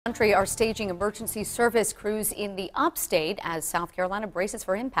Country are staging emergency service crews in the upstate as South Carolina braces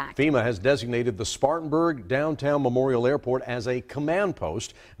for impact. FEMA has designated the Spartanburg downtown Memorial Airport as a command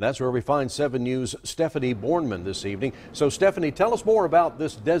post. That's where we find 7 News' Stephanie Bornman this evening. So Stephanie, tell us more about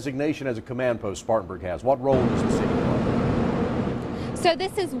this designation as a command post Spartanburg has. What role does the city play? So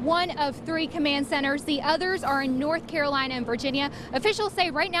this is one of 3 command centers. The others are in North Carolina and Virginia. Officials say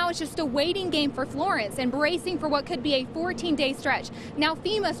right now it's just a waiting game for Florence and bracing for what could be a 14-day stretch. Now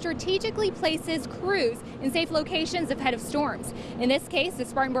FEMA strategically places crews in safe locations ahead of storms. In this case, the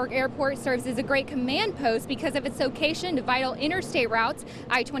Spartanburg Airport serves as a great command post because of its location to vital interstate routes,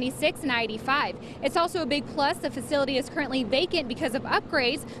 I-26 and I-85. It's also a big plus. The facility is currently vacant because of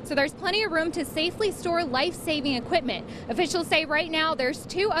upgrades, so there's plenty of room to safely store life-saving equipment. Officials say right now there's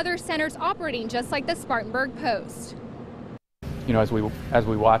 2 other centers operating just like the Spartanburg post. You know, as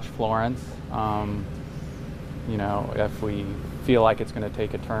we watch Florence, you know, if we feel like it's going to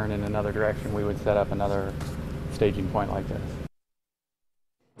take a turn in another direction, we would set up another staging point like this.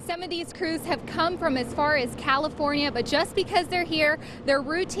 Some of these crews have come from as far as California, but just because they're here, their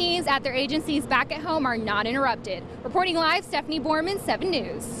routines at their agencies back at home are not interrupted. Reporting live, Stephanie Bornman, 7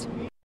 News.